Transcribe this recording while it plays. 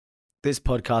This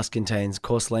podcast contains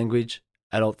coarse language,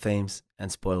 adult themes,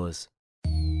 and spoilers.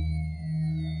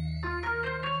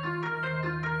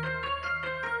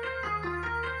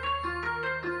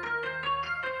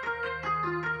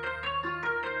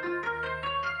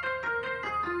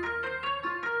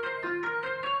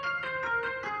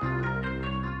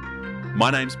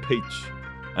 My name's Peach,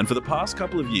 and for the past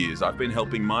couple of years I've been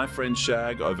helping my friend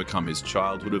Shag overcome his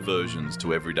childhood aversions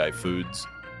to everyday foods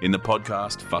in the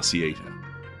podcast Fussy Eater.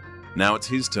 Now it's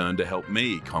his turn to help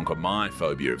me conquer my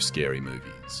phobia of scary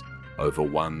movies over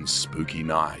one spooky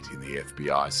night in the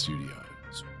FBI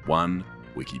studios, one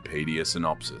Wikipedia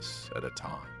synopsis at a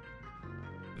time.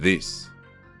 This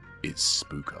is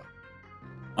Spooko.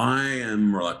 I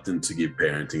am reluctant to give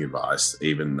parenting advice,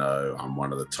 even though I'm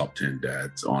one of the top 10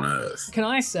 dads on earth. Can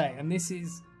I say, and this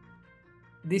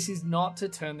is not to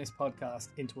turn this podcast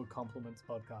into a compliments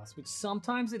podcast, which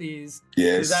sometimes it is.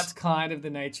 Yes. Because that's kind of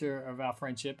the nature of our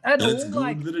friendship. And It's all, good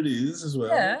like, that it is as well.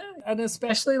 yeah, and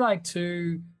especially like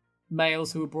two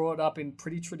males who were brought up in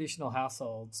pretty traditional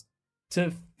households,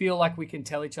 to feel like we can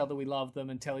tell each other we love them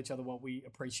and tell each other what we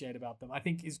appreciate about them, I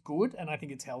think is good, and I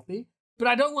think it's healthy. But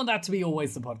I don't want that to be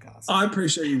always the podcast. I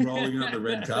appreciate you rolling out the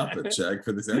red carpet, Shag,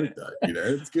 for this anecdote. You know,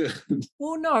 it's good.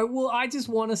 Well, no. Well, I just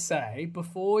want to say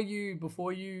before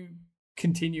you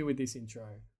continue with this intro,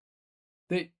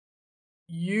 that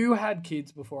you had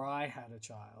kids before I had a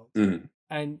child,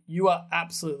 and you are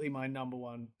absolutely my number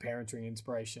one parenting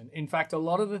inspiration. In fact, a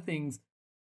lot of the things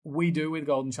we do with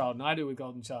Golden Child and I do with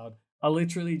Golden Child are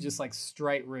literally just like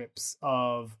straight rips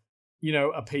of, you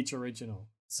know, a Peach original.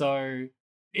 So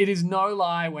it is no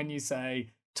lie when you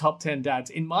say top 10 dads.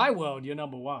 In my world, you're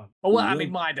number one. Oh, well, I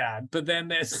mean, my dad, but then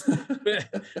there's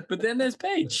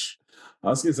Peach. I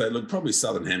was going to say, look, probably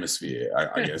Southern Hemisphere,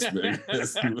 I guess, maybe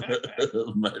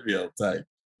I'll take.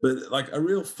 But like a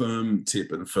real firm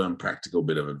tip and firm practical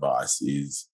bit of advice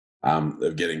is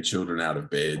of getting children out of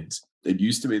bed. It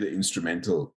used to be the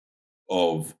instrumental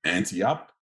of Ante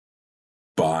Up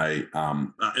by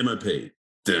MOP.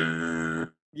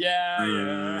 Dun.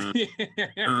 Yeah.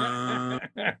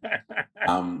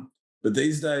 But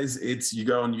these days it's you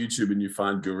go on YouTube and you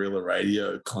find Guerrilla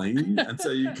Radio clean, and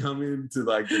so you come into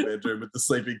like the bedroom with the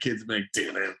sleeping kids make Wait,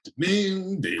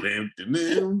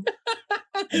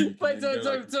 so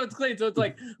it's clean. So it's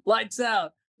like lights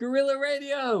out, Guerrilla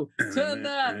Radio, turn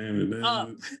that up.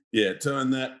 Yeah, turn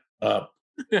that up.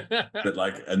 But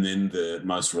like, and then the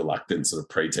most reluctant sort of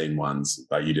preteen ones,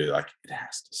 like you do, like it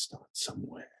has to start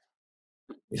somewhere.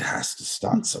 It has to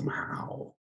start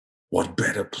somehow. What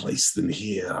better place than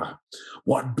here?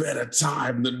 What better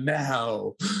time than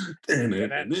now? It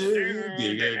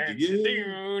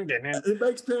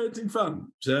makes parenting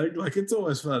fun, Shag. Like, it's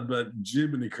always fun, but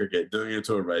Jiminy Cricket doing it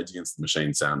to a Rage Against the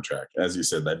Machine soundtrack. As you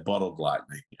said, they bottled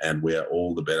lightning, and we're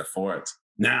all the better for it.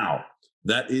 Now,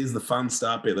 that is the fun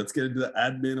start bit. Let's get into the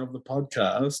admin of the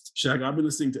podcast. Shag, I've been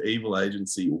listening to Evil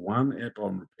Agency one ep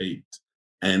on repeat,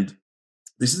 and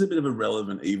this is a bit of a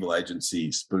relevant Evil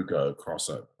Agency Spooko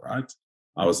crossover, right?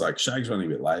 I was like, Shag's running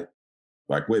a bit late.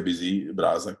 Like, we're busy. But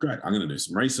I was like, great, I'm going to do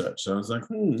some research. So I was like,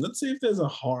 let's see if there's a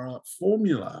horror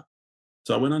formula.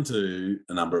 So I went onto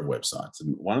a number of websites,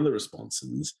 and one of the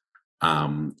responses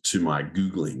to my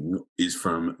Googling is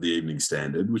from the Evening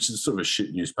Standard, which is sort of a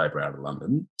shit newspaper out of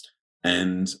London.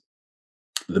 And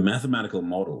the mathematical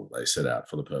model they set out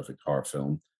for the perfect horror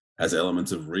film has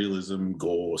elements of realism,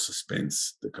 gore,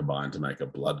 suspense that combine to make a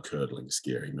blood-curdling,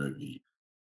 scary movie.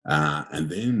 And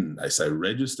then they say,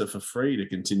 register for free to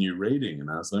continue reading.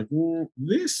 And I was like, well,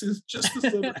 this is just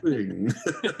the sort of thing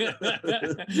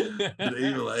that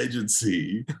Evil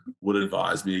Agency would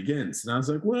advise me against. And I was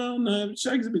like, well, no,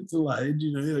 Shag's a bit delayed.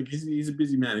 You know, like he's a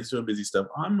busy man. He's doing busy stuff.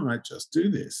 I might just do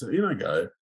this. So in I go.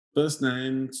 First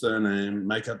name, surname,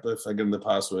 make up the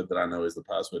password that I know is the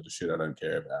password to shit I don't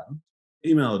care about.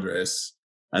 Email address,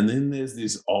 and then there's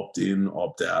this opt-in,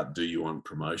 opt-out, do you want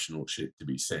promotional shit to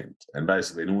be sent? And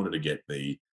basically, in order to get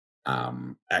the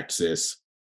access,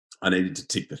 I needed to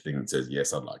tick the thing that says,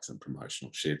 yes, I'd like some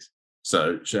promotional shit.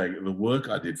 So, Shag, the work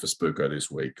I did for Spooko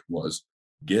this week was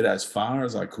get as far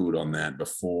as I could on that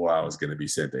before I was going to be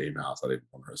sent emails I didn't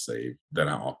want to receive. Then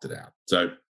I opted out. So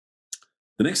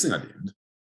the next thing I did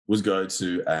was go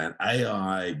to an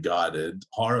AI-guided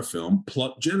horror film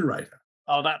plot generator.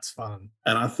 Oh, that's fun.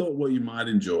 And I thought what you might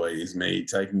enjoy is me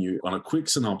taking you on a quick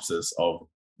synopsis of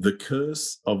The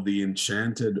Curse of the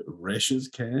Enchanted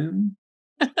Reshes Can.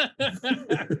 I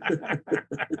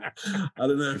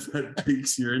don't know if that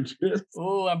piques your interest.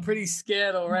 Oh, I'm pretty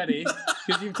scared already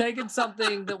because you've taken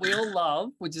something that we all love,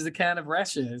 which is a can of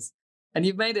rashes, and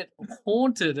you've made it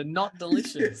haunted and not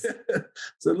delicious.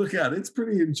 So look out, it's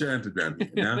pretty enchanted down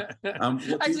here now.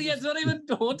 Actually, it's not even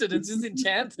haunted, it's just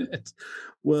enchanted.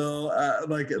 Well,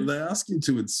 like they ask you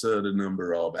to insert a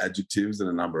number of adjectives and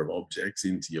a number of objects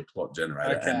into your plot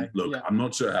generator. Okay, And look, I'm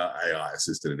not sure how AI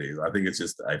assisted it is. I think it's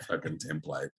just a fucking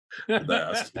template that they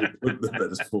ask you to put the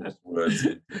best force words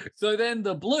in. So then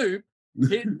the bloop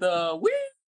hit the whee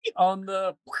on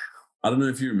the... I don't know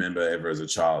if you remember ever as a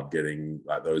child getting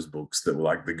like those books that were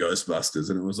like the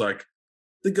Ghostbusters, and it was like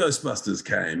the Ghostbusters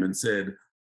came and said,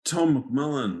 Tom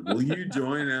McMullen, will you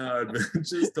join our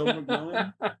adventures, Tom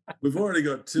McMullen? We've already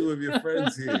got two of your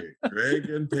friends here, Greg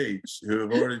and Peach, who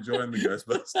have already joined the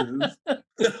Ghostbusters.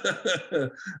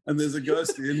 And there's a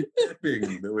ghost in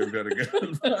Epping that we've got to go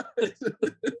and find.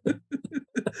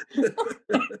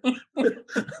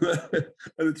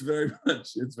 And it's very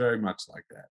much like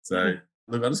that. So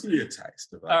look, I'll just give you a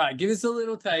taste of that. All right, give us a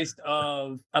little taste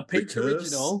of a Peach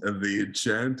original. Of the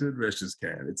Enchanted Reshes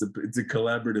Can. It's a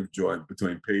collaborative joint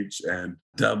between Peach and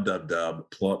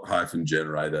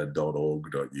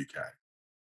plot-generator.org.uk.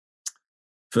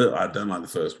 I don't like the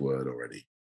first word already.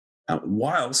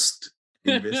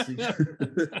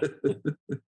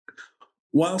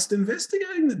 Whilst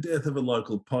investigating the death of a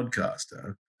local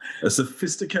podcaster, a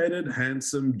sophisticated,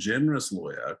 handsome, generous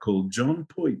lawyer called John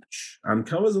Poich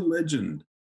uncovers a legend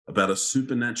about a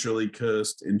supernaturally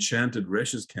cursed enchanted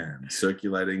Reshes can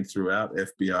circulating throughout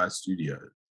FBI studios.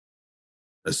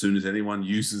 As soon as anyone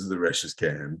uses the Reshes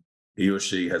can, he or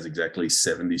she has exactly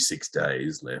 76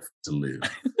 days left to live.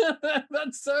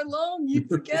 That's so long, you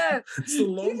forget. It's the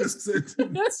longest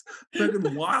sentence.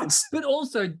 Fucking wild. But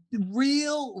also,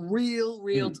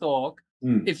 real talk.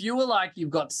 If you were like,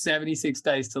 you've got 76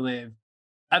 days to live,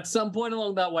 at some point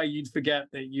along that way, you'd forget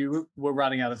that you were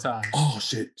running out of time. Oh,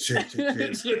 shit. That's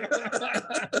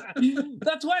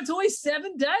why it's always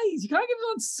 7 days. You can't give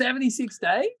it on 76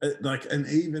 days. And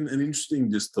even an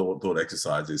interesting just thought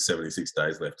exercise is 76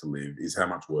 days left to live is how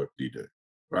much work do you do?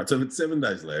 Right. So if it's 7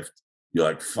 days left, you're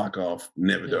like, fuck off,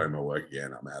 never doing my work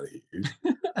again, I'm out of here.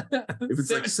 If it's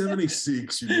like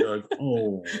 76, you'd be like,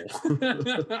 oh,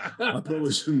 I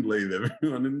probably shouldn't leave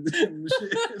everyone in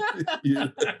shit.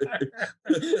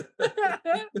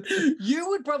 You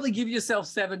would probably give yourself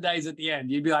 7 days at the end.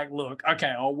 You'd be like, look, okay,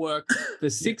 I'll work for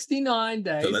 69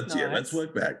 days. So let's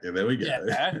work back. Yeah, there we go.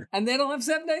 Yeah. And then I'll have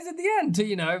 7 days at the end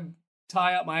to,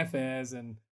 tie up my affairs.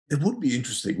 And it would be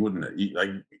interesting, wouldn't it?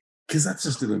 Because that's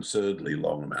just an absurdly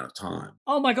long amount of time.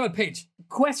 Oh my God, Peach.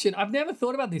 Question. I've never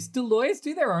thought about this. Do lawyers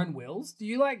do their own wills? Do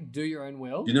you do your own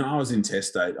will? I was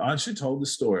intestate. I actually told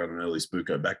this story on an early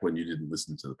Spooko back when you didn't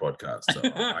listen to the podcast. So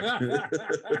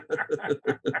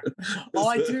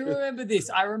I do remember this.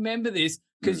 I remember this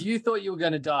because you thought you were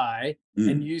going to die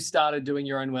and you started doing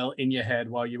your own will in your head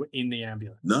while you were in the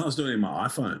ambulance. No, I was doing it in my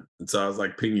iPhone. And so I was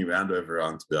pinging around to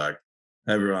everyone to be like,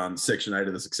 hey everyone, Section 8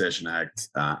 of the Succession Act.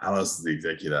 Alice is the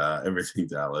executor.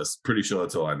 Everything's Alice. Pretty sure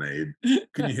that's all I need.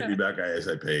 Can you hit me back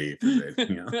ASAP if there's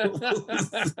anything else?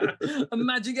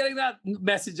 Imagine getting that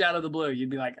message out of the blue. You'd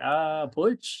be like,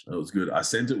 Poich. It was good. I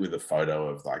sent it with a photo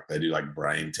of they do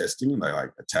brain testing and they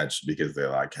attach because they're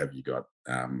like, have you got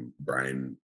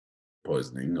brain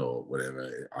poisoning or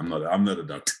whatever? I'm not a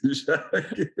doctor.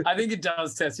 I think it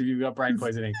does test if you've got brain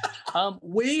poisoning.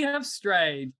 We have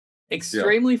strayed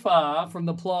extremely far from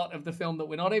the plot of the film that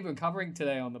we're not even covering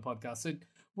today on the podcast. So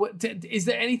is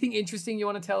there anything interesting you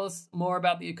want to tell us more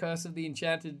about the curse of the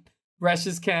enchanted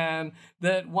Reshes can,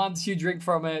 that once you drink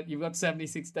from it, you've got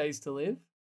 76 days to live?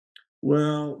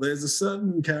 Well, there's a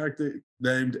certain character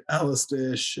named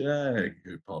Alistair Shagg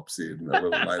who pops in a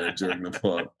little later during the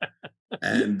plot.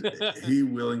 And he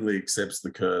willingly accepts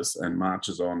the curse and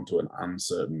marches on to an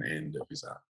uncertain end of his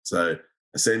arc. So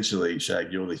essentially,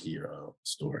 Shag, you're the hero of the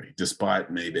story, despite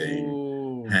me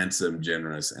being handsome,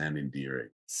 generous, and endearing.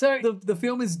 So the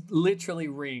film is literally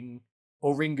Ring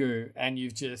or Ringu, and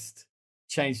you've just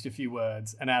changed a few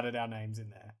words and added our names in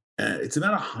there. It's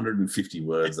about 150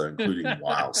 words, though, including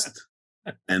whilst.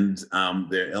 And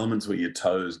there are elements where your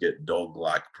toes get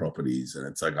dog-like properties, and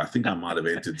it's I think I might have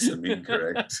entered some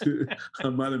incorrect. I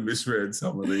might have misread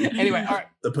some of these. Anyway, all right.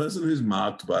 The person who's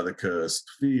marked by the curse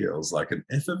feels like an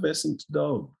effervescent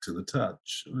dog to the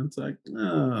touch, and it's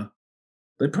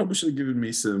they probably should have given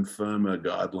me some firmer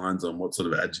guidelines on what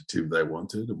sort of adjective they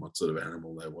wanted and what sort of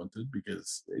animal they wanted,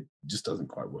 because it just doesn't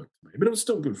quite work for me. But it was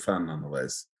still good fun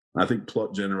nonetheless. I think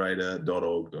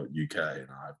plotgenerator.org.uk and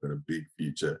I've got a big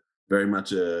future. Very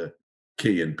much a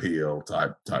Key and Peele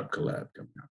type collab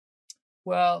coming up.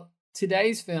 Well,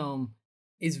 today's film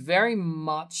is very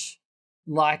much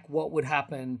like what would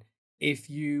happen if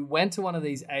you went to one of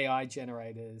these AI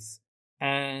generators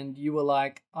and you were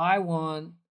like, I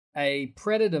want a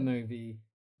Predator movie,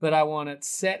 but I want it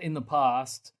set in the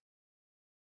past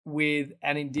with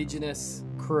an indigenous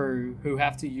crew who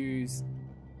have to use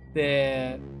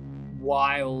their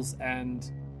wiles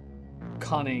and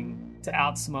cunning to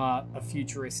outsmart a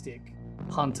futuristic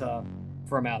hunter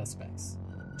from outer space.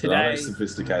 Today,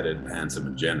 sophisticated, handsome,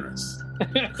 and generous.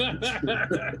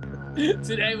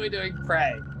 Today we're doing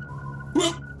Prey.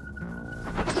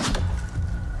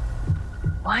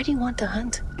 Why do you want to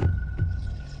hunt?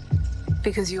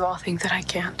 Because you all think that I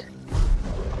can't.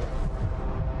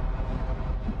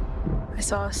 I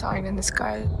saw a sign in the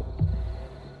sky.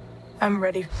 I'm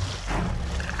ready.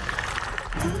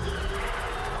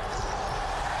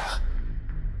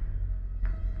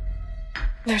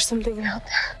 There's something out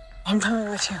there. I'm coming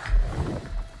with you.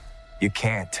 You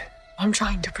can't. I'm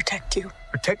trying to protect you.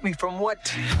 Protect me from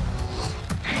what?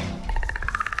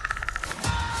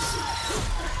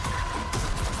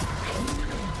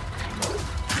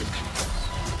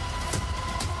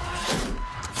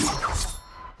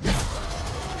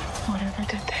 Whatever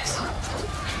did this,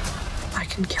 I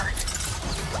can kill it.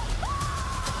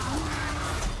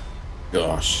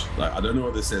 Gosh, like, I don't know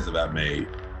what this says about me,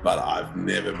 but I've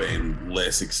never been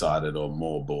less excited or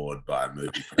more bored by a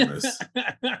movie premise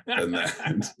than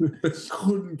that.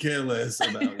 Couldn't care less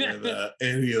about whether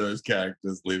any of those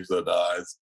characters lives or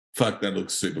dies. Fuck, that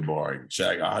looks super boring.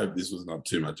 Shag, I hope this was not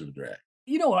too much of a drag.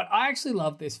 You know what? I actually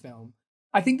love this film.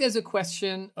 I think there's a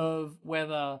question of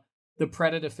whether the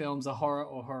Predator films are horror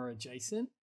or horror adjacent.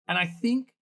 And I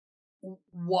think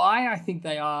why I think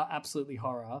they are absolutely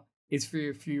horror is for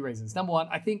a few reasons. Number one,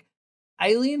 I think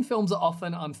alien films are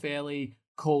often unfairly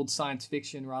called science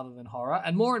fiction rather than horror.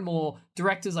 And more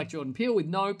directors like Jordan Peele with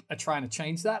Nope are trying to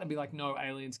change that and be like, no,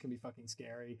 aliens can be fucking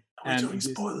scary. Are we doing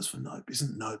spoilers for Nope?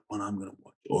 Isn't Nope one I'm going to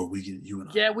watch? Or are we, you and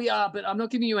I? Yeah, we are, but I'm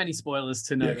not giving you any spoilers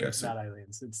to know about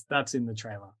aliens. That's in the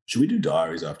trailer. Should we do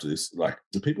diaries after this? Like,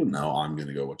 do people know I'm going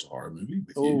to go watch a horror movie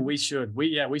with you? Oh, we should.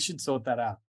 We should sort that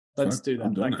out. Let's do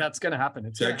that. Like, that's going to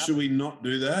happen. Jack, should we not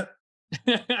do that?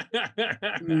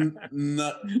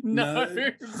 No.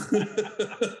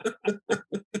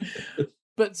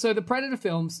 But so the Predator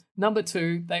films, number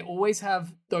two, they always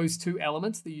have those two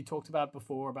elements that you talked about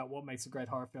before about what makes a great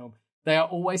horror film. They are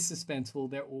always suspenseful.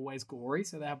 They're always gory.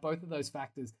 So they have both of those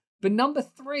factors. But number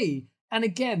three, and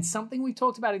again, something we've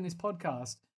talked about in this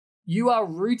podcast, you are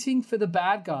rooting for the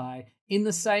bad guy in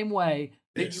the same way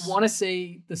that you want to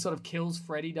see the sort of kills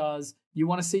Freddy does. You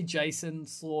want to see Jason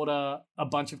slaughter a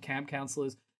bunch of camp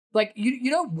counselors. Like, you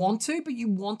don't want to, but you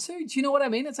want to. Do you know what I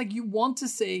mean? It's like you want to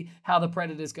see how the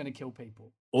Predator's going to kill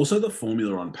people. Also, the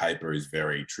formula on paper is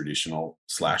very traditional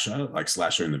slasher, like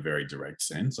slasher in the very direct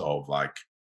sense of like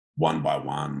one by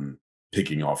one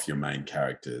picking off your main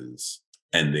characters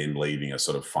and then leaving a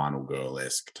sort of final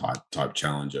girl-esque type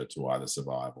challenger to either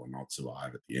survive or not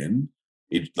survive at the end.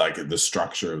 It like the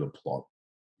structure of the plot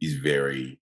is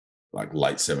very like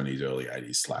late 70s, early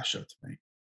 80s slasher to me.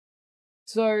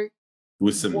 So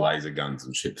with some laser guns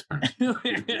and shit.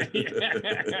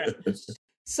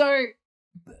 So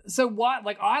why,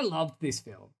 like, I loved this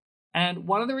film. And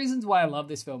one of the reasons why I love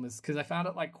this film is because I found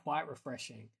it like quite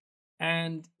refreshing.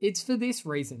 And it's for this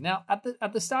reason. Now, at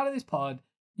the start of this pod,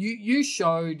 you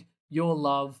showed your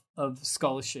love of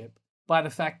scholarship by the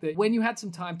fact that when you had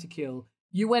some time to kill,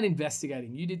 you went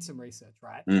investigating. You did some research,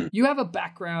 right? Mm. You have a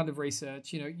background of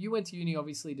research. You know, you went to uni,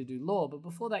 obviously, to do law, but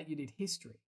before that, you did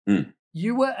history. Mm.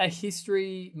 You were a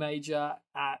history major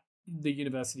at the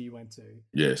university you went to.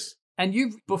 Yes. And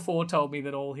you've before told me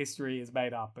that all history is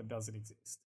made up and doesn't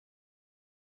exist.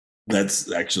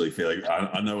 That's actually feeling,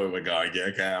 I know where we're going. Yeah,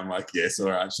 okay. I'm like, yes, all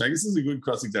right. Shag, this is a good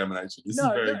cross-examination. This is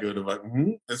very good. I'm like,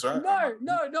 that's right.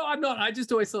 No, I'm not. I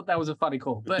just always thought that was a funny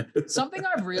call. But something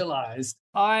I've realized,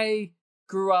 I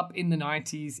grew up in the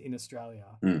 90s in Australia.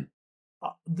 Mm.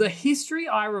 The history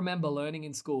I remember learning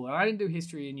in school, and I didn't do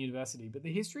history in university, but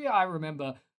the history I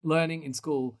remember learning in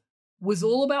school was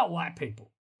all about white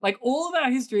people. Like, all of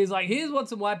our history is like, here's what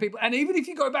some white people, and even if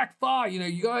you go back far, you know,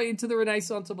 you go into the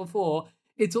Renaissance or before,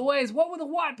 it's always, what were the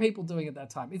white people doing at that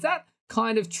time? Is that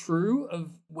kind of true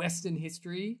of Western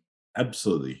history?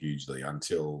 Absolutely, hugely,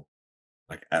 until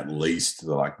like at least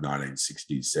the like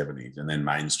 1960s, 70s, and then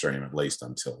mainstream at least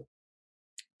until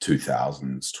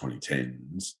 2000s,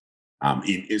 2010s.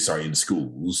 In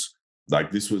schools,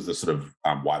 like this was the sort of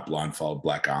white blindfold,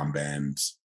 black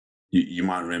armbands. You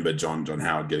might remember John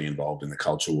Howard getting involved in the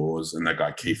culture wars, and that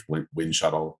guy Keith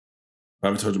Windshuttle. Have I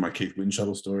ever told you my Keith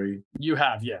Windshuttle story? You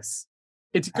have, yes.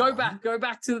 It's go back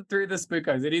through the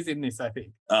Spookos. It is in this, I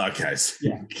think. Okay.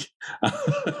 Yeah.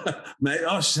 Mate,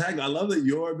 Shag, I love that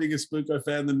you're a bigger Spooko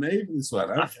fan than me for this one.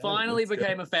 Okay, I finally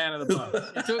became a fan of the pod.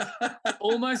 It took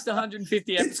almost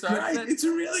 150 episodes. It's great. It's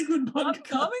a really good podcast. I'm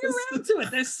coming around to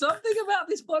it. There's something about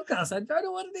this podcast. I don't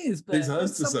know what it is, but these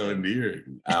hosts are so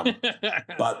endearing.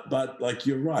 But like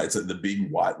you're right. It's like the big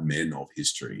white men of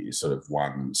history is sort of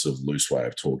one sort of loose way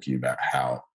of talking about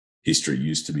how history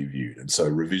used to be viewed. And so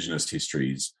revisionist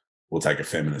histories will take a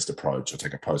feminist approach or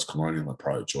take a post-colonial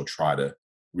approach or try to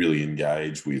really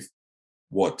engage with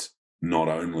what not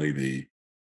only the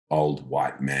old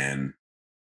white man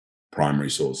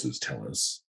primary sources tell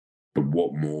us, but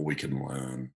what more we can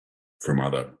learn from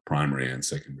other primary and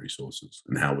secondary sources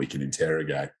and how we can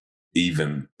interrogate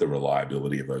even the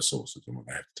reliability of those sources and what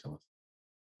they have to tell us.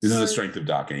 This is the strength of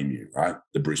Dark Emu, right?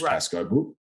 The Bruce Pascoe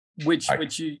book. Which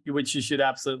you should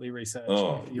absolutely research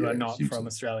if you are not from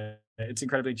Australia. It's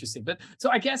incredibly interesting. But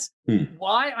so I guess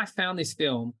why I found this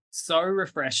film so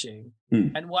refreshing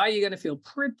and why you're going to feel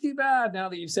pretty bad now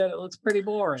that you've said it looks pretty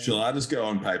boring. Shall I just go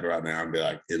on paper right now and be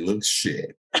like, it looks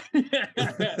shit? I'll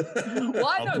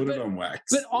put it on wax.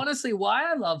 But honestly,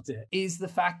 why I loved it is the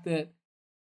fact that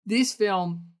this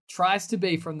film tries to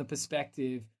be from the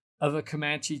perspective of a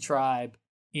Comanche tribe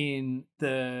in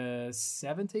the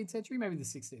 17th century, maybe the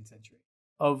 16th century,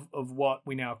 of what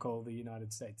we now call the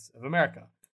United States of America,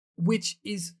 which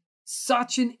is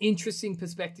such an interesting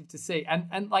perspective to see.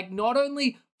 And like not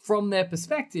only from their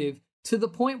perspective to the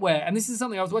point where, and this is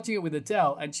something I was watching it with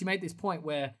Adele, and she made this point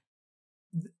where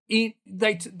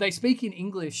they speak in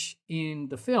English in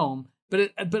the film, but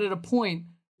at a point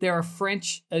there are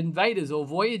French invaders or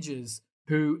voyagers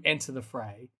who enter the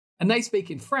fray, and they speak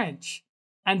in French.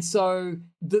 And so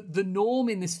the norm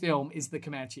in this film is the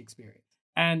Comanche experience.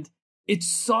 And it's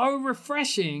so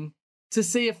refreshing to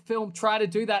see a film try to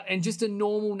do that in just a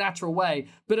normal, natural way,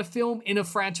 but a film in a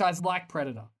franchise like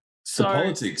Predator. So the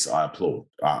politics, I applaud.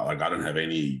 I don't have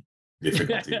any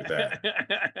difficulty with that.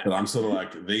 But I'm sort of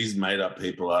like, these made-up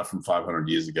people are from 500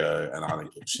 years ago, and I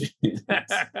don't give a shit.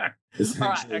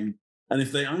 Essentially. Right. And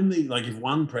if they only, like, if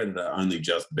one Predator only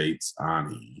just beats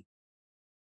Arnie,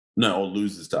 or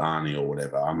loses to Arnie or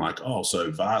whatever, I'm like, oh, so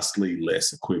vastly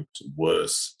less equipped,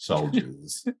 worse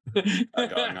soldiers are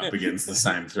going up against the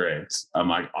same threats. I'm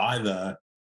like, either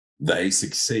they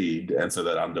succeed, and so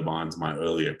that undermines my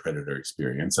earlier Predator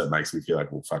experience. That makes me feel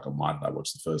like, well, fuck, why did I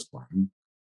watch the first one?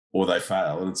 Or they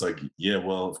fail, and it's like, yeah,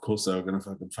 well, of course they were going to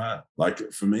fucking fail.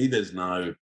 Like, for me, there's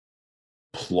no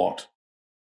plot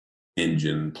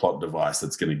device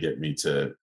that's going to get me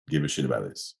to give a shit about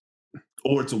this.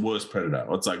 Or it's a worse Predator.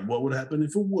 Or it's like, what would happen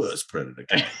if a worse Predator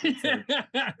came?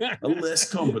 A less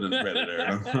competent Predator.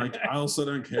 And I'm like, I also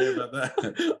don't care about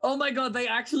that. Oh my God, they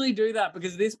actually do that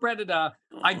because this Predator,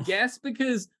 I guess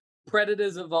because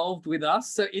Predators evolved with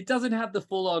us, so it doesn't have the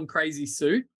full-on crazy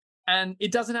suit, and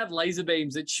it doesn't have laser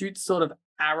beams. It shoots sort of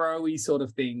arrowy sort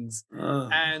of things.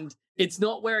 And it's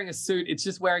not wearing a suit. It's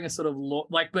just wearing a sort of,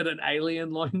 but an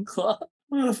alien loincloth.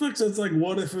 Well, I think so. It's like,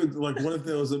 what if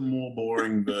there was a more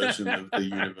boring version of the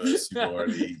universe you've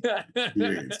already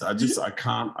experienced? I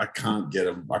can't get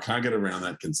around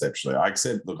that conceptually. I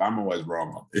accept, look, I'm always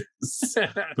wrong on this,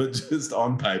 but just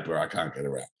on paper, I can't get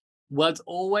around. Well, it's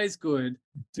always good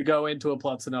to go into a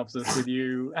plot synopsis with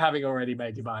you having already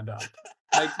made your mind up.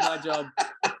 Makes my job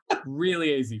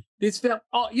really easy. This film.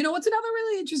 Oh, you know what's another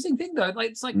really interesting thing though?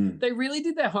 Like, it's like they really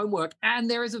did their homework, and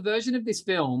there is a version of this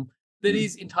film that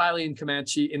is entirely in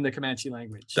the Comanche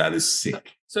language. That is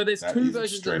sick. So there's two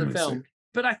versions of the film. Sick.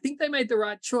 But I think they made the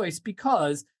right choice,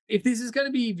 because if this is going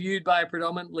to be viewed by a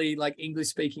predominantly like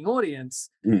English-speaking audience,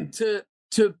 to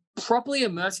properly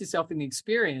immerse yourself in the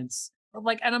experience,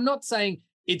 like, and I'm not saying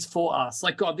it's for us.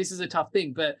 Like, God, this is a tough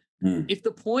thing. But if the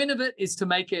point of it is to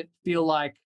make it feel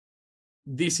like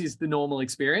this is the normal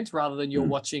experience rather than you're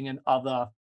watching an other,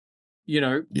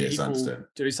 people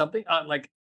do something,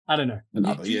 I don't know. I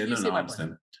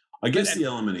understand. I guess the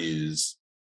element is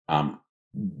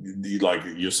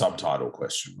your subtitle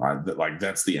question, right? That,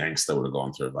 that's the angst that would have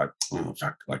gone through. Like, oh,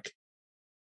 fuck,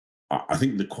 I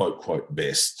think the quote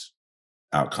best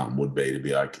outcome would be to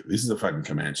be like, this is a fucking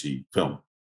Comanche film.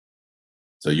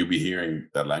 So you'll be hearing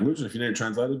that language, and if you need it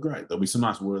translated, great. There'll be some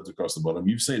nice words across the bottom.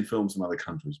 You've seen films from other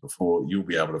countries before. You'll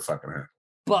be able to fucking handle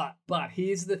it. But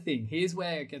here's the thing. Here's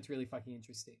where it gets really fucking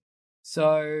interesting.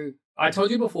 So I told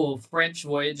you before, French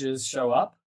voyagers show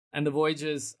up, and the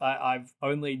voyagers I've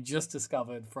only just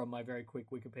discovered from my very quick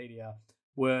Wikipedia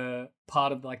were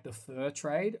part of like the fur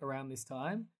trade around this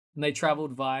time, and they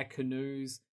traveled via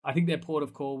canoes. I think their port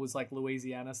of call was like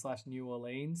Louisiana /New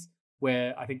Orleans,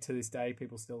 where I think to this day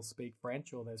people still speak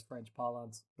French or there's French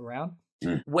parlance around.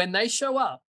 Mm. When they show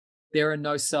up, there are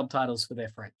no subtitles for their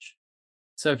French.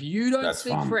 So if you don't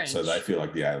speak French, so they feel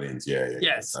like the aliens. Yeah.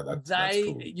 Yes, that's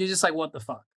cool. You're just like, what the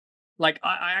fuck? Like,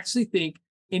 I actually think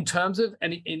in terms of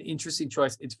an interesting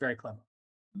choice, it's very clever.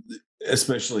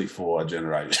 Especially for a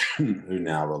generation who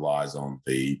now relies on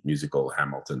the musical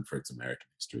Hamilton for its American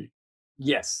history.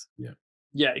 Yes. Yeah.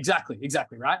 Yeah, exactly,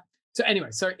 right? So anyway,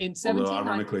 so in 17... Although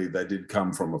ironically, they did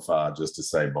come from afar just to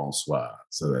say bonsoir.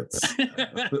 So that's... Is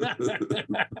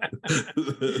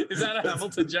that a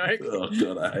Hamilton joke? Oh,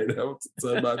 God, I hate Hamilton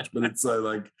so much. But it's so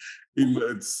like...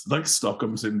 It's like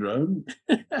Stockholm Syndrome.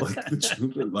 Like the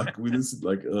children, like we just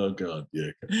like, oh, God,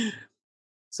 yeah.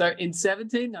 So in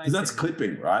 1719... That's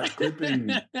clipping, right?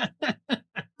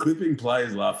 Clipping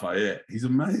plays Lafayette. He's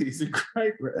amazing. He's a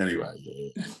great... Anyway,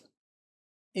 yeah.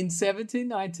 In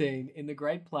 1719, in the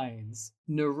Great Plains,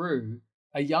 Naru,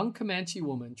 a young Comanche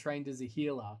woman trained as a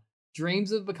healer,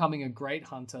 dreams of becoming a great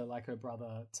hunter like her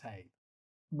brother Tabe.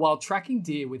 While tracking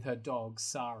deer with her dog,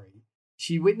 Sari,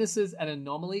 she witnesses an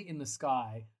anomaly in the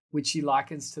sky, which she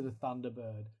likens to the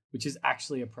Thunderbird, which is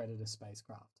actually a Predator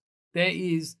spacecraft. There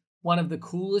is one of the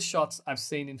coolest shots I've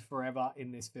seen in forever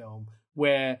in this film,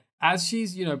 where as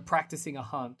she's, practicing a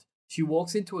hunt, she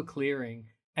walks into a clearing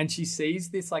and she sees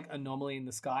this like anomaly in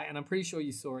the sky, and I'm pretty sure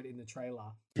you saw it in the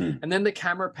trailer. And then the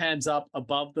camera pans up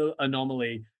above the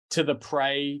anomaly to the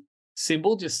prey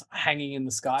symbol just hanging in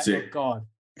the sky. Oh God,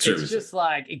 it's just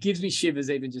like, it gives me shivers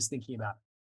even just thinking about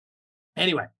it.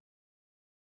 Anyway.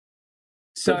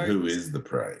 So but who is the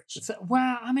prey?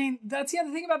 Well, I mean, that's the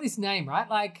other thing about this name, right?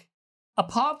 Like,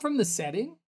 apart from the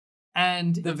setting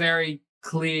and the very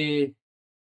clear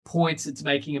points it's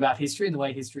making about history and the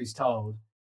way history is told,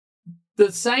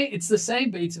 it's the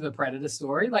same beats of a Predator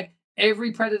story. Like,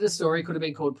 every Predator story could have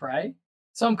been called Prey.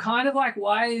 So I'm kind of like,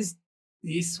 why is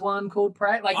this one called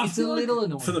Prey? Like, it's a little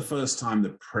annoying. For the first time,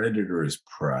 the Predator is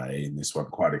prey in this one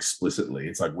quite explicitly.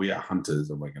 It's like, we are hunters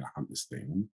and we're going to hunt this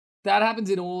thing. That happens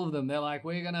in all of them. They're like,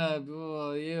 we're going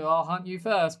to, I'll hunt you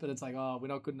first. But it's like, oh, we're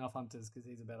not good enough hunters because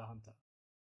he's a better hunter.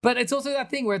 But it's also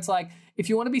that thing where it's like, if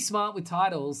you want to be smart with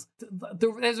titles,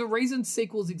 there's a reason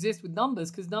sequels exist with numbers,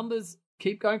 because numbers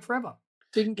keep going forever.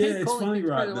 So you can keep it's funny,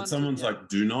 right? That someone's like,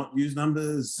 do not use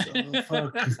numbers. Oh,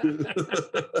 fuck.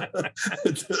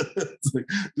 It's like,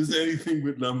 just anything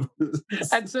with numbers.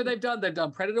 And so they've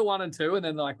done Predator 1 and 2, and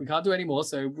then they're like, we can't do any more.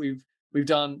 So we've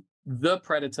done The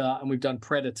Predator and we've done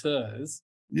Predators.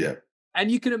 Yeah. And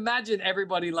you can imagine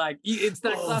everybody like, it's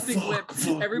that classic clip,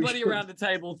 everybody around the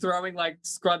table throwing like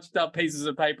scrunched up pieces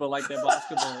of paper like they're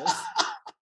basketballs.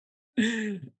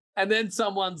 And then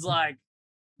someone's like,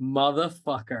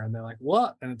 motherfucker. And they're like,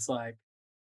 what? And it's like,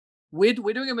 we're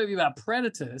doing a movie about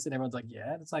predators. And everyone's like,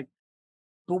 yeah. And it's like,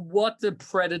 but what do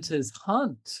predators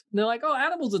hunt? And they're like, oh,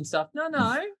 animals and stuff. No.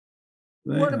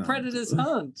 What do predators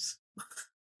hunt?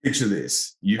 Picture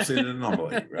this. You've seen an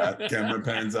anomaly, right? Camera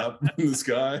pans up in the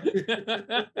sky.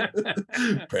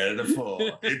 Predator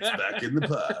 4. It's back in the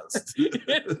past.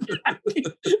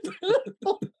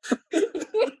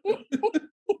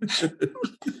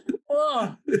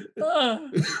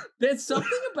 There's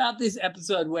something about this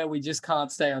episode where we just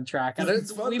can't stay on track. And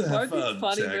we both in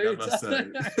funny moods.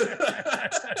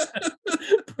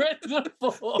 Predator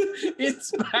 4,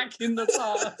 it's back in the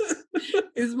past,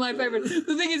 is my favorite.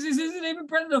 The thing is, this isn't even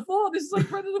Predator 4. This is like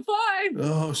Predator 5.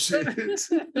 Oh, shit.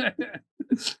 The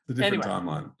different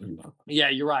timeline. Yeah,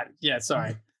 you're right. Yeah,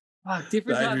 sorry.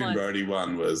 Different the Adrian timelines. Brody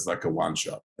one was like a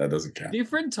one-shot. That doesn't count.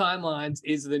 Different timelines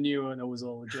is the new one. It was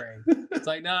all a dream. It's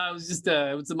like, no, it was just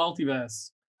it was the multiverse.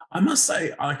 I must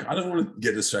say, I don't want to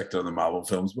get distracted on the Marvel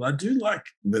films, but I do like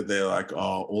that they're like,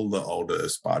 oh, all the older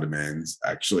Spider-Mans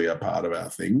actually are part of our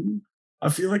thing. I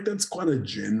feel like that's quite a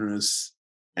generous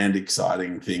and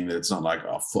exciting thing, that it's not like,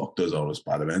 oh, fuck those older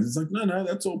Spider-Mans. It's like, no,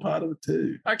 that's all part of it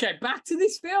too. Okay, back to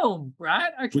this film,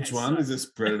 right? Okay, which one? Is this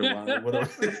Predator 1? What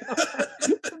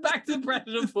back to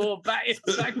Predator 4.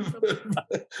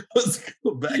 Let's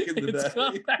go back in the day.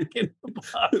 Gone back in the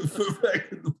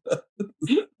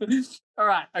past. All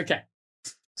right, okay.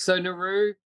 So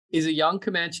Naru is a young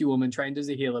Comanche woman trained as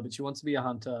a healer, but she wants to be a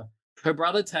hunter. Her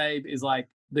brother Tabe is like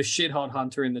the shit-hot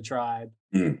hunter in the tribe.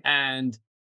 And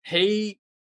he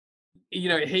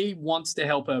wants to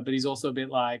help her, but he's also a bit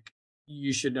like,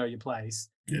 you should know your place.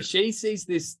 Yeah. She sees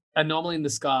this anomaly in the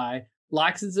sky,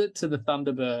 likens it to the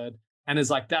Thunderbird, and is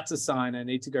like, that's a sign. I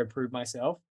need to go prove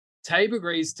myself. Tabe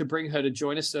agrees to bring her to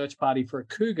join a search party for a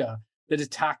cougar that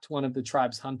attacked one of the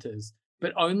tribe's hunters,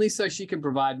 but only so she can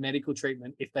provide medical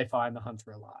treatment if they find the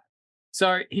hunter alive.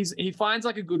 So he finds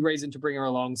like a good reason to bring her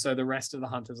along, so the rest of the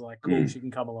hunters are like, cool, she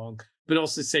can come along. but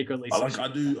also secretly. I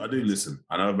do listen.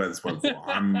 I know about this one before.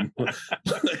 I'm like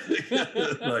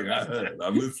I heard.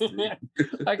 I'm listening.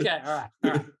 Okay, all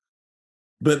right.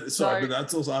 But sorry, but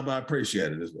that's also I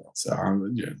appreciate it as well. So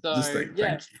I'm just thank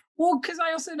you. Well, because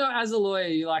I also know as a lawyer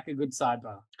you like a good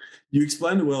sidebar. You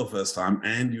explained it well the first time,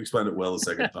 and you explained it well the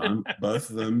second time. Both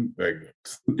of them very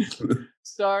good.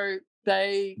 So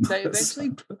they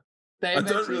eventually. I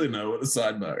don't really know what the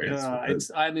sidebar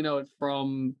is. I only know it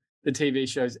from the TV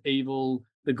shows Evil,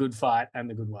 The Good Fight, and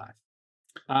The Good Wife.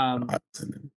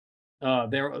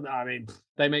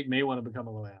 They make me want to become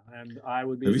a lawyer, and I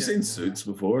would be. Have you seen Suits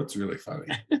before? It's really funny.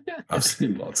 I've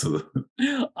seen lots of them.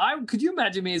 Could you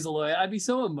imagine me as a lawyer? I'd be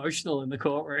so emotional in the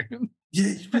courtroom. Yeah,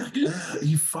 you'd be like,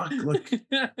 you fuck, like. You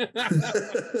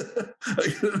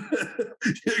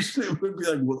actually would be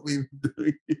like, what are we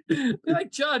doing? Be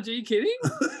like, Judge, are you kidding?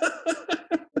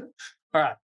 All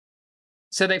right.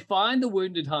 So they find the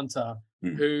wounded hunter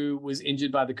who was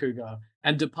injured by the cougar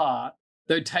and depart.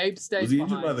 Though Tabe stays Was he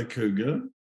behind. injured by the cougar?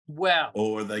 Well.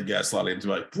 Or they gaslight him to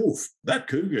like, poof, that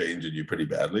cougar injured you pretty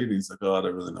badly. And he's like, oh, I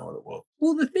don't really know what it was.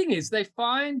 Well, the thing is, they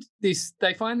find this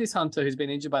hunter who's been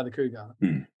injured by the cougar.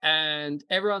 And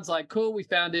everyone's like, cool, we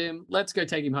found him. Let's go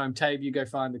take him home. Tabe, you go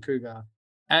find the cougar.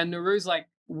 And Naru's like,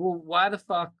 well, why the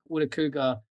fuck would a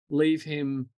cougar leave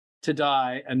him to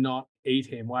die and not eat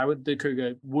him? Why would the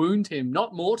cougar wound him,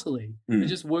 not mortally, but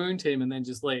just wound him and then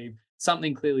just leave?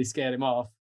 Something clearly scared him off.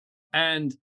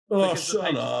 And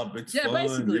shut up. It's fun.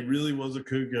 Basically. It really was a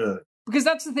cougar. Because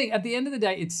that's the thing. At the end of the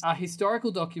day, it's a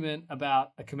historical document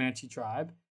about a Comanche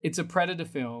tribe. It's a Predator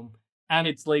film, and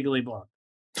it's Legally Blonde.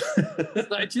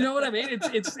 Do you know what I mean?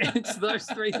 It's those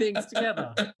three things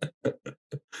together.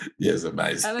 Yes,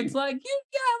 amazing. And it's like,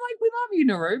 we love you,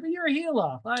 Naru, but you're a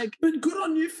healer. Like, but good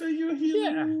on you for your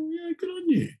healing. Yeah, good on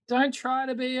you. Don't try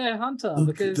to be a hunter.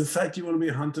 Look, because the fact you want to be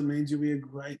a hunter means you'll be a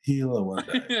great healer one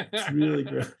day. It's really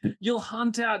great. You'll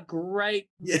hunt out great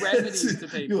remedies to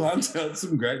people. You'll hunt out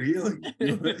some great healing.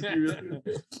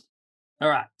 All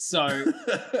right, so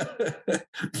but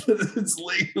it's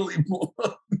legally blonde.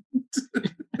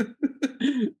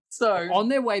 So on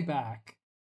their way back,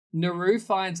 Naru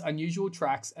finds unusual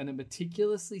tracks and a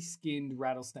meticulously skinned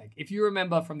rattlesnake. If you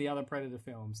remember from the other Predator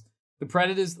films, the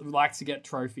Predators like to get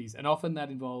trophies, and often that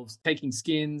involves taking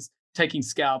skins, taking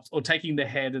scalps, or taking the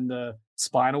head and the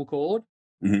spinal cord.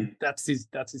 Mm-hmm. That's his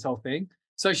whole thing.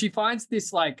 So she finds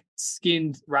this like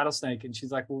skinned rattlesnake, and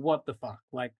she's like, well, what the fuck?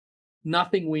 Like,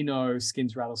 nothing we know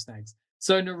skins rattlesnakes.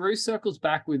 So Naru circles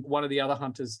back with one of the other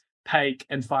hunters, Paik,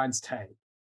 and finds Tabe.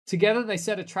 Together, they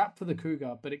set a trap for the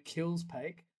cougar, but it kills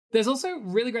Paik. There's also a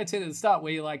really great scene at the start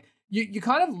where you're like, you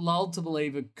kind of lulled to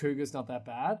believe a cougar's not that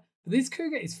bad, but this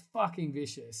cougar is fucking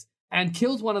vicious and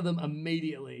kills one of them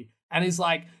immediately and is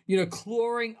like,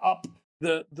 clawing up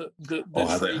the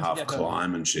how they half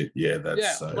climb and shit. Yeah,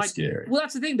 that's so scary. Well,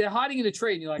 that's the thing. They're hiding in a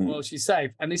tree and you're like, well, she's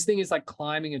safe. And this thing is like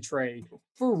climbing a tree,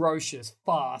 ferocious,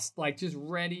 fast, like just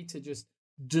ready to just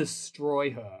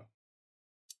destroy her.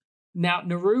 Now,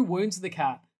 Naru wounds the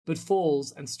cat, but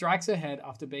falls and strikes her head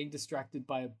after being distracted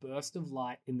by a burst of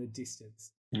light in the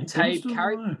distance. Tabe isn't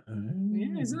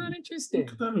that interesting?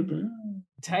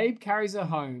 Tabe carries her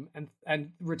home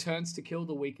and returns to kill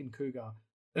the weakened cougar,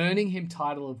 earning him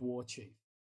title of war chief.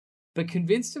 But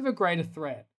convinced of a greater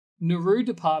threat, Naru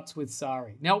departs with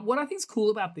Sari. Now, what I think is cool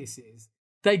about this is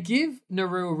they give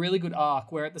Naru a really good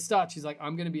arc where at the start she's like,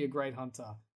 I'm going to be a great hunter,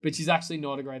 but she's actually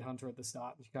not a great hunter at the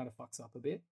start, and she kind of fucks up a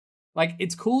bit. Like,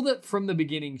 it's cool that from the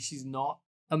beginning she's not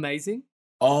amazing.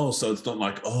 Oh, so it's not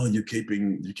like, oh, you're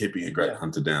keeping a great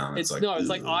hunter down. It's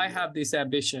like I have this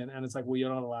ambition, and it's like, well,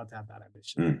 you're not allowed to have that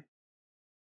ambition.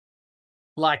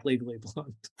 Like Legally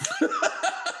Blonde.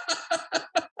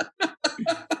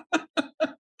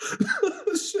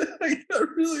 I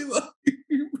really love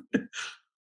you.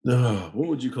 What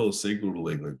would you call a sequel to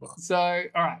Legally Blonde? So,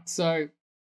 all right. So,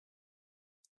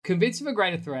 convinced of a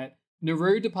greater threat,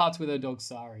 Naru departs with her dog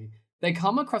Sari. They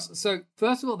come across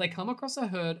a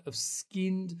herd of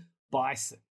skinned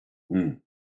bison.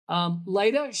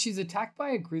 Later, she's attacked by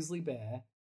a grizzly bear.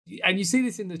 And you see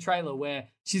this in the trailer where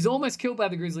she's almost killed by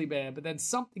the grizzly bear, but then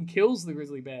something kills the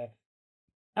grizzly bear.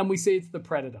 And we see it's the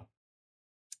predator.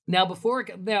 Now,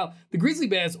 the grizzly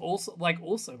bears also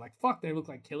fuck, they look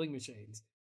like killing machines.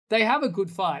 They have a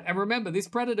good fight. And remember, this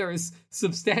predator is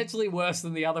substantially worse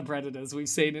than the other predators we've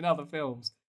seen in other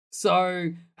films.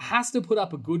 So, has to put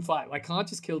up a good fight. Like, can't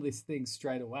just kill this thing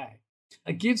straight away.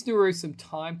 It gives Naru some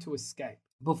time to escape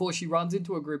before she runs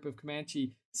into a group of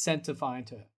Comanche sent to find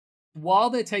her. While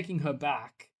they're taking her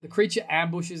back, the creature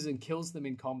ambushes and kills them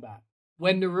in combat.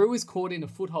 When Naru is caught in a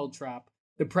foothold trap,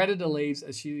 The predator leaves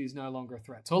as she is no longer a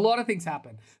threat. So a lot of things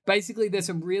happen. Basically, there's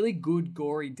some really good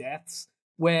gory deaths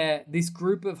where this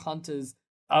group of hunters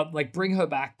like bring her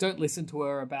back, don't listen to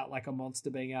her about like a monster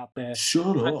being out there.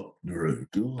 Shut up, Naru.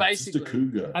 God, Basically, just a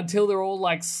cougar. Until they're all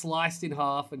like sliced in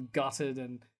half and gutted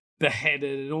and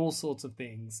beheaded and all sorts of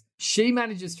things. She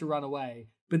manages to run away,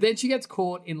 but then she gets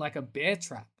caught in like a bear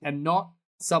trap, and not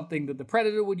something that the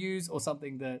predator would use or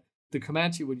something that the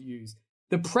Comanche would use.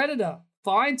 The predator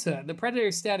finds her, and the predator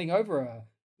is standing over her,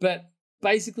 but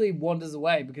basically wanders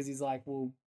away because he's like,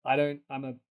 well, I'm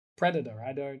a predator.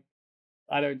 I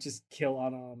don't just kill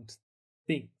unarmed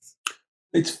things.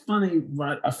 It's funny,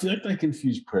 right? I feel like they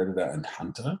confuse predator and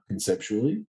hunter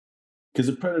conceptually. Because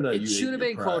a predator, It should have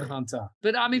been called Hunter.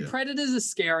 But I mean, Predator's a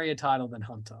scarier title than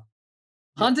Hunter.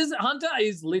 Yeah. Hunter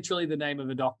is literally the name of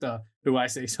a doctor who I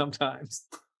see sometimes.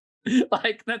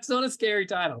 Like, that's not a scary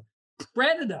title.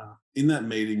 Predator. In that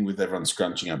meeting with everyone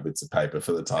scrunching up bits of paper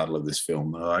for the title of this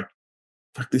film, they're like,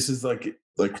 fuck, this is like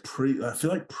I feel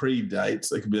like predates.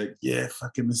 They could be like, yeah,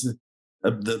 fucking this is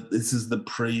the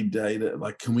predate.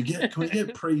 Like, can we get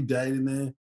predate in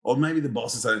there? Or maybe the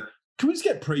boss is saying, can we just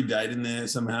get predate in there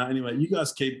somehow? Anyway, you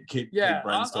guys keep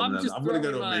brainstorming. I'm going to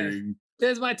go to a meeting.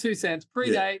 There's my 2 cents.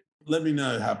 Predate. Yeah. Let me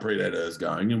know how Predator is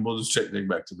going, and we'll just check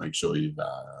back to make sure you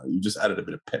just added a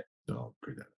bit of pep to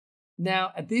Predator.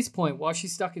 Now, at this point, while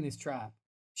she's stuck in this trap,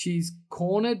 she's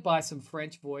cornered by some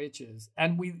French voyageurs,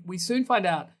 and we soon find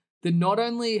out that not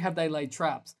only have they laid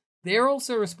traps, they're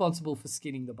also responsible for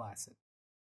skinning the bison.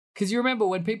 Because you remember,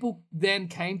 when people then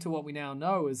came to what we now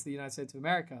know as the United States of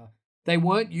America, they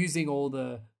weren't using all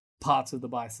the parts of the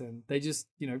bison. They just,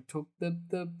 took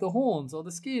the horns or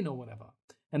the skin or whatever,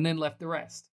 and then left the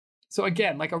rest. So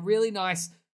again, like a really nice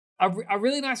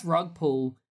rug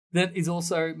pull that is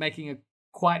also making a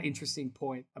quite interesting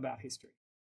point about history.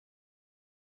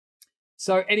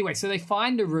 So anyway, so they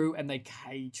find Naru and they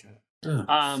cage her.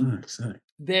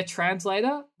 Their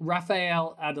translator,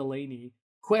 Raphael Adolini,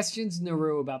 questions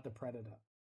Naru about the predator.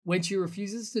 When she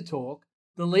refuses to talk,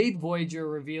 the lead voyager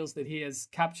reveals that he has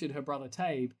captured her brother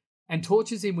Tabe and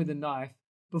tortures him with a knife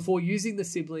before using the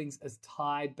siblings as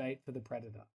tide bait for the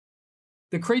predator.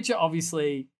 The creature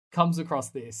obviously comes across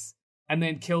this and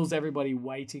then kills everybody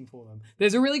waiting for them.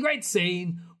 There's a really great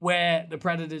scene where the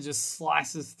predator just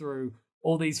slices through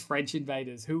all these French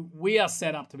invaders who we are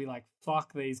set up to be like,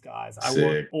 fuck these guys. I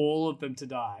want all of them to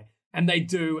die. And they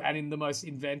do, and in the most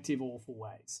inventive, awful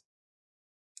ways.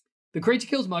 The creature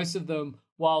kills most of them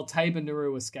while Tabe and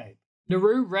Naru escape.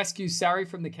 Naru rescues Sari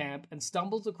from the camp and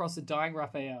stumbles across a dying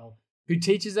Raphael, who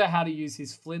teaches her how to use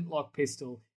his flintlock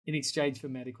pistol in exchange for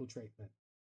medical treatment.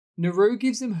 Naru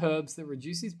gives him herbs that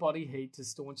reduce his body heat to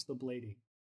staunch the bleeding.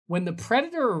 When the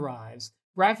predator arrives,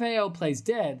 Raphael plays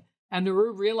dead, and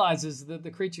Naru realizes that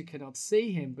the creature cannot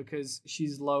see him because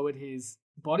she's lowered his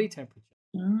body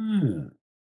temperature.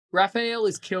 Raphael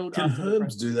is killed. Can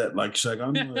herbs do that like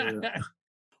Shagun?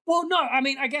 Well, no. I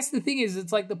mean, I guess the thing is,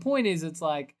 it's like the point is, it's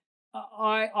like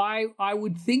I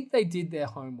would think they did their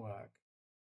homework,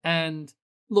 and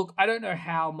look, I don't know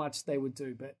how much they would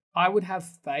do, but I would have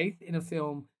faith in a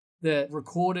film that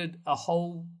recorded a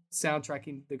whole soundtrack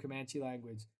in the Comanche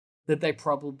language that they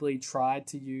probably tried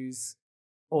to use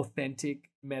authentic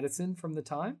medicine from the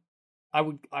time. I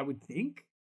would think.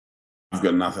 I've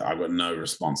got nothing. I've got no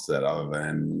response to that other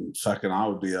than fucking. I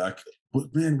would be like,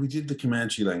 man, we did the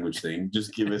Comanche language thing.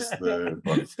 Just give us the.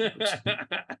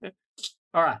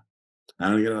 All right.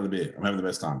 I'm gonna get another beer. I'm having the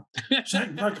best time.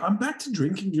 Like, I'm back to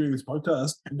drinking during this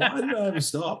podcast. Why did I ever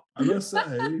stop? I must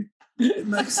say, it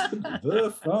makes it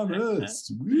the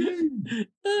funnest.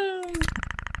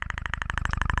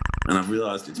 And I've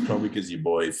realised it's probably because your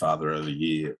boy, father of the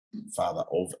year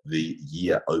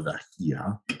over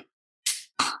here,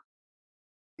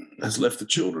 has left the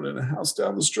children in a house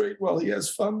down the street while he has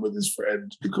fun with his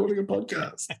friend recording a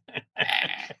podcast.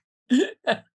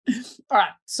 All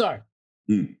right,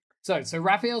 so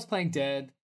Raphael's playing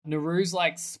dead. Naru's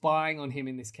like spying on him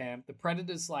in this camp. The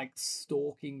predator's like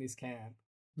stalking this camp,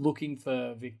 looking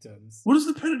for victims. What does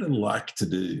the predator like to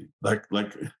do? Like,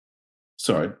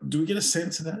 sorry, do we get a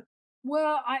sense of that?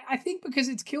 Well, I think because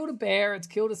it's killed a bear, it's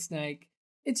killed a snake,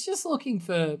 it's just looking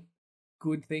for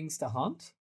good things to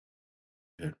hunt.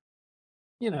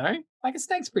 Yeah. Like a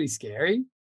snake's pretty scary.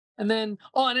 And then,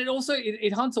 and it also,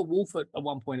 it hunts a wolf at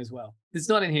one point as well. It's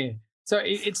not in here. So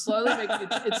it slowly makes,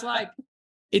 it's like,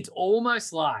 it's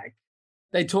almost like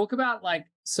they talk about like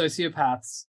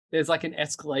sociopaths. There's like an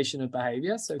escalation of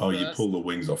behavior. So you pull the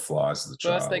wings off flies as a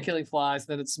child. First they're killing flies,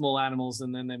 then it's small animals,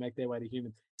 and then they make their way to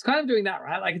humans. It's kind of doing that,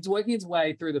 right? Like it's working its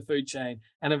way through the food chain,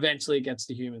 and eventually it gets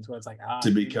to humans where it's like,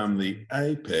 to become the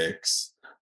apex.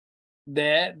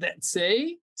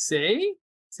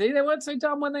 See, they weren't so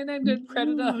dumb when they named it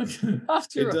Predator.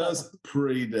 After it does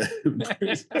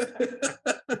predate.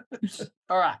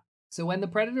 All right. So when the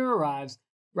Predator arrives,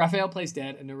 Raphael plays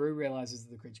dead, and Naru realizes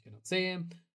that the creature cannot see him.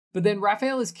 But then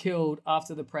Raphael is killed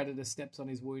after the Predator steps on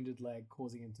his wounded leg,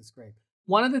 causing him to scream.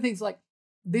 One of the things, like,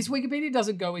 this Wikipedia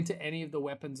doesn't go into any of the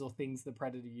weapons or things the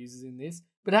Predator uses in this,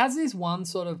 but it has this one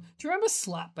sort of... Do you remember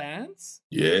slap bands?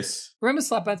 Yes. Remember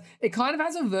slap bands? It kind of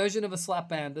has a version of a slap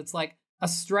band that's like a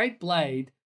straight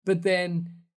blade, but then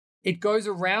it goes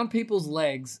around people's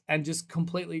legs and just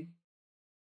completely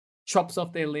chops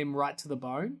off their limb right to the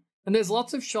bone. And there's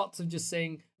lots of shots of just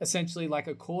seeing essentially like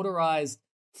a cauterized,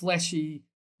 fleshy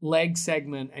leg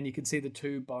segment, and you can see the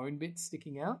two bone bits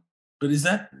sticking out. But is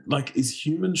that, like, is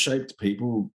human-shaped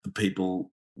people the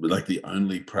people, like, the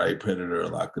only prey Predator are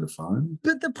likely to find?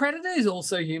 But the Predator is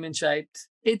also human-shaped.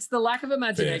 It's the lack of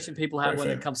imagination people have when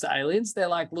it comes to aliens. They're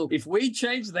like, look, if we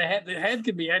change the head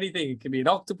can be anything. It can be an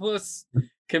octopus,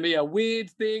 can be a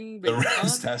weird thing. The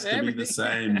rest has to be the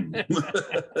same.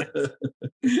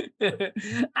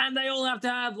 And they all have to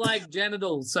have, like,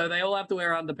 genitals, so they all have to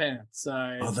wear underpants.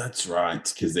 So oh, that's right,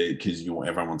 because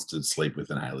everyone wants to sleep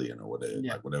with an alien or whatever,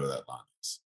 like whatever that line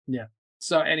is. Yeah.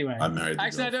 So anyway, I married.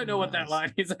 Actually, I don't know what that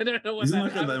line is. I don't know what. Isn't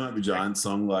that like a They Might Be Giants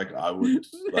song? Like I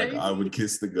would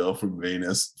kiss the girl from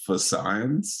Venus for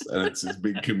science, and it's this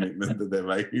big commitment that they're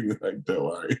making. Like, don't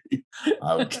worry,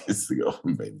 I would kiss the girl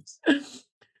from Venus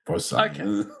for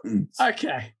science.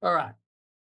 Okay. All right.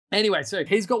 Anyway, so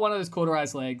he's got one of those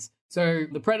cauterized legs. So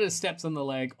the Predator steps on the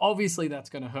leg. Obviously, that's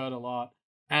going to hurt a lot.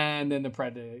 And then the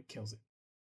Predator kills him.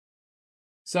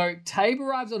 So Tabe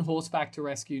arrives on horseback to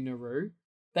rescue Naru.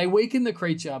 They weaken the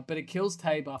creature, but it kills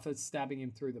Tabe after stabbing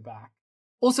him through the back.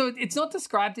 Also, it's not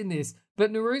described in this,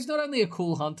 but Naru's not only a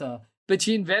cool hunter, but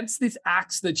she invents this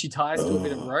axe that she ties to a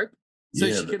bit of rope. So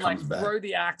she can, like, throw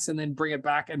the axe and then bring it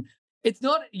back. And it's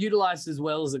not utilized as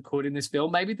well as it could in this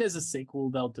film. Maybe if there's a sequel,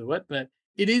 they'll do it, but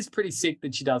it is pretty sick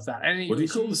that she does that. And what do you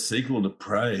call the sequel to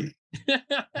Prey?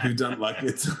 Who done like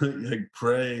it's like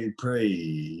Prey,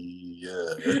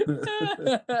 yeah.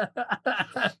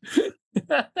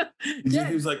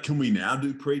 He was like, "Can we now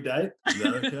do Predate? Is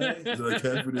that okay? Is it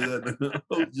okay if we do that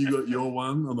now? You got your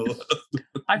one on the list."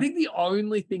 I think the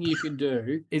only thing you can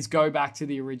do is go back to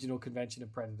the original convention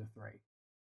of Predator 3.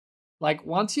 Like,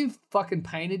 once you've fucking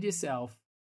painted yourself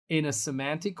in a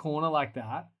semantic corner like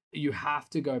that, you have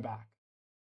to go back.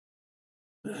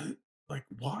 Like,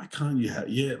 why can't you have...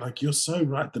 Yeah, like, you're so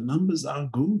right. The numbers are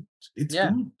good. It's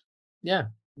good. Yeah.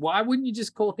 Why wouldn't you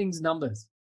just call things numbers?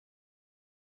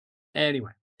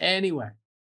 Anyway.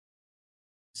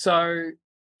 So...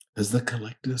 There's the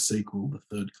Collector sequel, the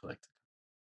third Collector.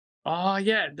 Oh,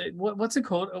 yeah. What's it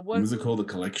called? Was it called The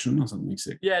Collection or something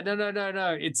sick? Yeah,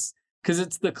 no. It's... Because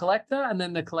it's The Collector and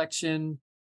then The Collection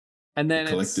and then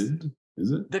Collected,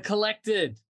 is it? The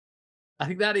Collected. I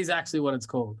think that is actually what it's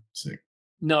called. Sick.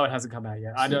 No, it hasn't come out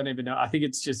yet. I don't even know. I think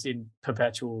it's just in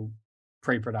perpetual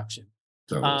pre-production.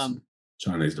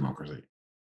 Chinese democracy.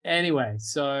 Anyway,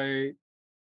 so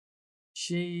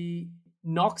she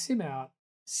knocks him out,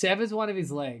 severs one of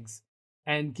his legs,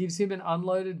 and gives him an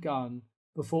unloaded gun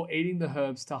before eating the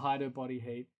herbs to hide her body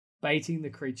heat, baiting the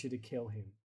creature to kill him.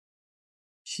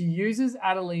 She uses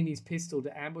Adelini's pistol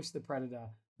to ambush the Predator,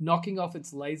 knocking off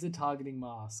its laser targeting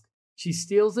mask. She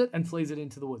steals it and flees it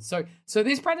into the woods. So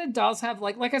this Predator does have,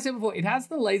 like I said before, it has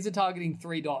the laser targeting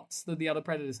 3 dots that the other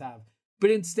Predators have. But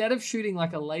instead of shooting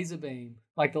like a laser beam,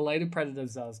 like the later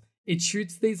Predators does, it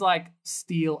shoots these like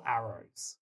steel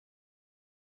arrows.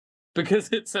 Because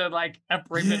it's a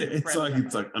primitive Predator.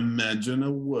 It's like imagine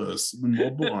a worse, more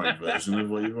boring version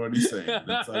of what you've already seen.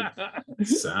 It's like,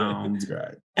 sounds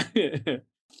great.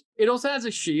 It also has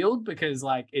a shield because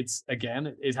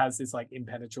it has this like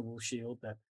impenetrable shield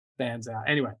that stands out.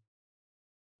 Anyway.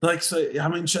 Like, so, I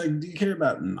mean, Shag, do you care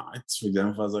about knights? For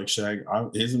example, if I was like, Shag,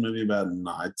 here's a movie about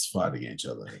knights fighting each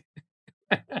other.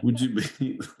 Would you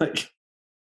be like,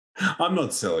 I'm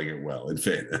not selling it well, in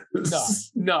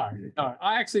fairness. No.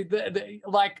 I actually,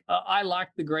 I like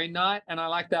The Green Knight, and I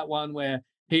like that one where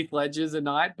Heath Ledger's a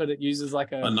knight, but it uses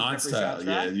like a Knight's Tale.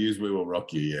 Yeah, use We Will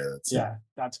Rock You. Yeah,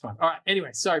 that's fun. All right.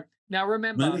 Anyway, so now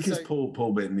remember, mainly because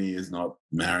Paul Bettany is not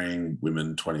marrying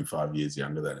women 25 years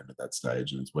younger than him at that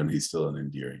stage, and it's when he's still an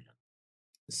endearing.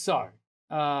 So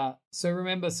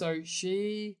remember,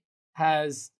 she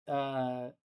has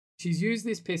she's used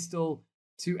this pistol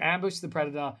to ambush the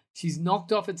Predator. She's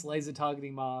knocked off its laser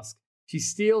targeting mask. She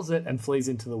steals it and flees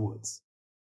into the woods.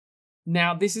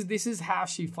 Now, this is how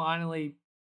she finally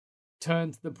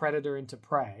turns the Predator into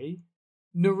prey.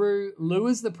 Naru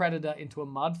lures the Predator into a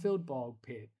mud-filled bog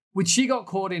pit which she got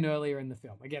caught in earlier in the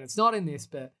film. Again, it's not in this,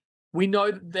 but we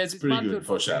know that there's It's pretty good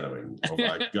foreshadowing of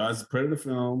like, guys, Predator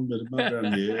film, but it might be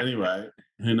around here. Anyway,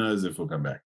 who knows if we'll come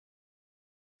back.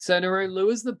 So Naru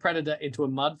lures the Predator into a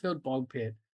mud-filled bog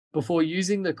pit before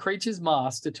using the creature's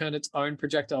mask to turn its own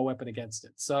projectile weapon against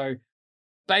it. So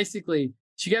basically,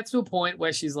 she gets to a point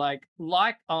where she's like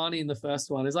Arnie in the first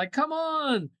one, is like, come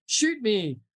on, shoot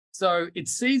me. So it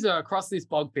sees her across this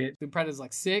bog pit. The Predator's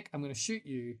like, sick, I'm going to shoot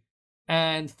you,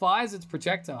 and fires its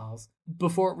projectiles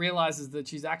before it realizes that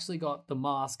she's actually got the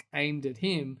mask aimed at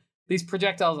him. These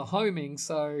projectiles are homing,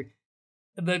 so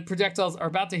the projectiles are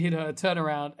about to hit her, turn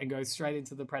around, and go straight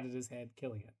into the Predator's head,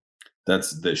 killing it.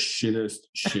 That's the shittest,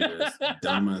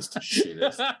 dumbest,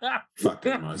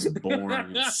 fucking most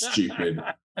boring, stupid,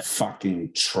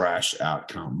 fucking trash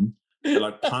outcome. It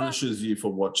like punishes you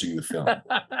for watching the film.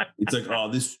 It's like,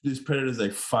 oh, this Predator's a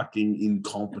fucking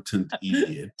incompetent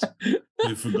idiot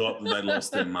who forgot that they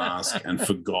lost their mask and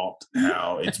forgot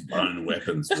how its own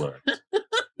weapons worked.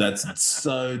 That's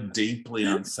so deeply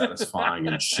unsatisfying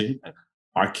and shit.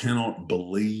 I cannot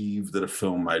believe that a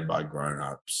film made by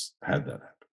grown-ups had that happen.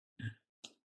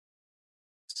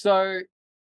 So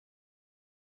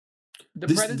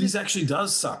this actually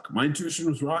does suck. My intuition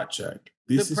was right, Jack.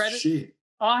 This is shit.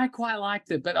 I quite liked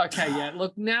it, but okay, yeah.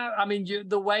 Look, now, I mean,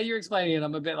 the way you're explaining it,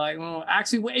 I'm a bit like, well,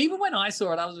 actually, even when I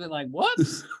saw it, I was a bit like, what?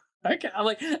 Okay, I'm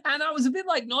like, and I was a bit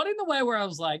like, not in the way where I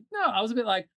was like, no, I was a bit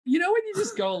like, you know, when you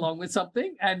just go along with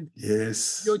something and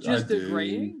yes, you're just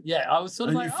agreeing. Yeah, I was sort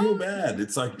of and like, you feel bad.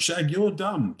 It's like, Shag, you're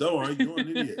dumb. Don't worry, you're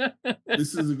an idiot.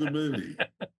 This is a good movie.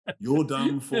 You're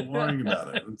dumb for worrying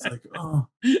about it. It's like, oh,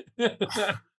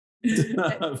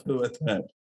 I feel like that.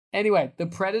 Anyway, the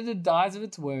Predator dies of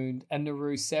its wound, and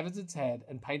Naru severs its head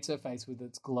and paints her face with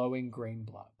its glowing green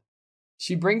blood.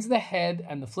 She brings the head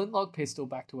and the flintlock pistol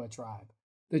back to her tribe.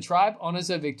 The tribe honors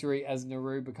her victory as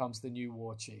Naru becomes the new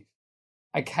war chief.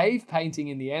 A cave painting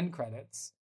in the end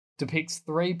credits depicts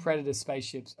 3 Predator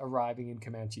spaceships arriving in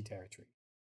Comanche territory.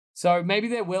 So maybe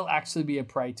there will actually be a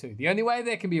Prey 2. The only way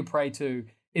there can be a Prey 2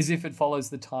 is if it follows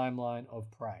the timeline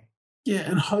of Prey. Yeah,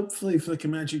 and hopefully for the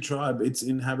Comanche tribe, it's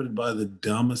inhabited by the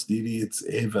dumbest idiots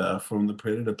ever from the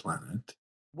Predator planet.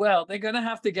 Well, they're going to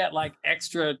have to get like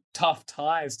extra tough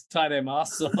ties to tie their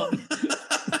masks on.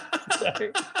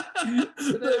 They've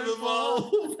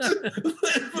evolved.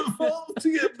 They've evolved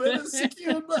to get better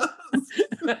secure masks.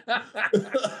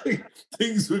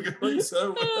 Things were going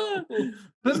so well.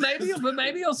 But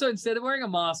maybe also instead of wearing a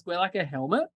mask, wear like a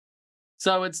helmet.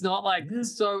 So it's not like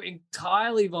so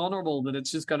entirely vulnerable that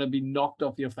it's just going to be knocked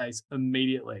off your face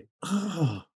immediately.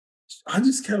 Oh, I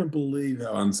just can't believe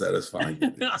how unsatisfying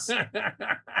it is.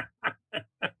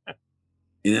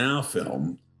 In our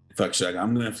film, fuck Shag,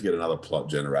 I'm going to have to get another plot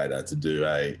generator to do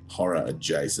a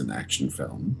horror-adjacent action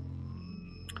film.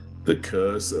 The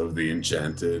Curse of the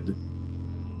Enchanted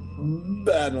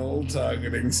Battle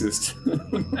Targeting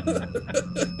System.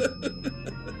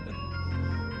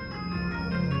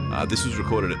 This was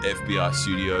recorded at FBI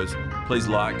Studios. Please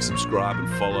like, subscribe, and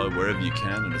follow wherever you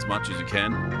can and as much as you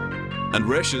can. And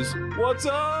Reshes, what's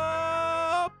up?